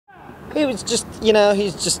He was just,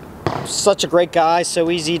 he's just such a great guy, so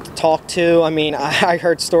easy to talk to. I mean, I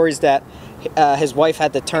heard stories that his wife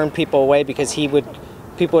had to turn people away because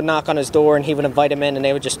people would knock on his door and he would invite them in and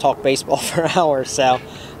they would just talk baseball for hours. So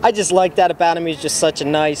I just like that about him. He's just such a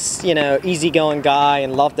nice, easygoing guy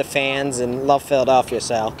and love the fans and love Philadelphia.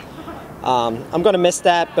 So I'm going to miss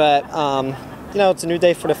that, but it's a new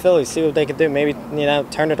day for the Phillies. See what they can do. Maybe,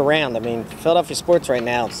 turn it around. I mean, Philadelphia sports right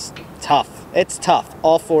now is tough. It's tough.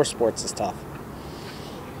 All four sports is tough.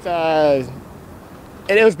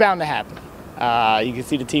 It was bound to happen. You could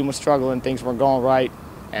see the team was struggling, things weren't going right,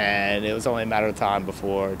 and it was only a matter of time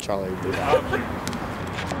before Charlie would do that.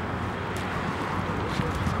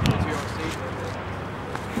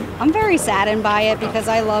 I'm very saddened by it because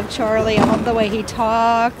I love Charlie. I love the way he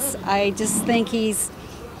talks. I just think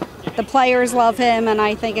the players love him, and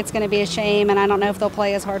I think it's going to be a shame, and I don't know if they'll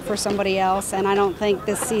play as hard for somebody else, and I don't think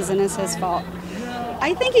this season is his fault.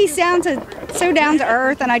 I think he sounds so down to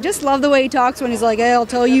earth, and I just love the way he talks when he's like, hey, I'll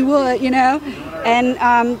tell you what, and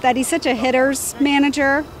that he's such a hitter's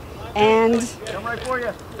manager, and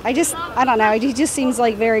I don't know, he just seems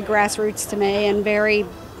like very grassroots to me and very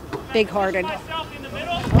big-hearted,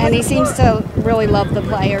 and he seems to really love the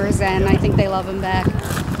players, and I think they love him back.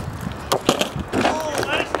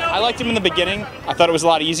 I liked him in the beginning. I thought it was a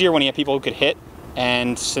lot easier when he had people who could hit.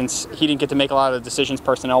 And since he didn't get to make a lot of decisions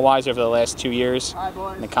personnel-wise over the last 2 years,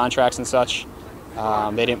 and the contracts and such,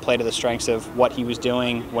 they didn't play to the strengths of what he was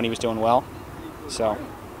doing when he was doing well. So,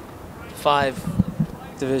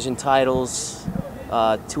 5 division titles, 2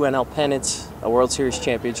 NL pennants, a World Series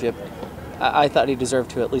championship. I thought he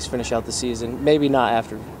deserved to at least finish out the season. Maybe not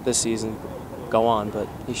after this season, go on, but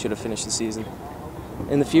he should have finished the season.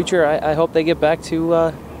 In the future, I hope they get back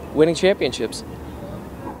to winning championships.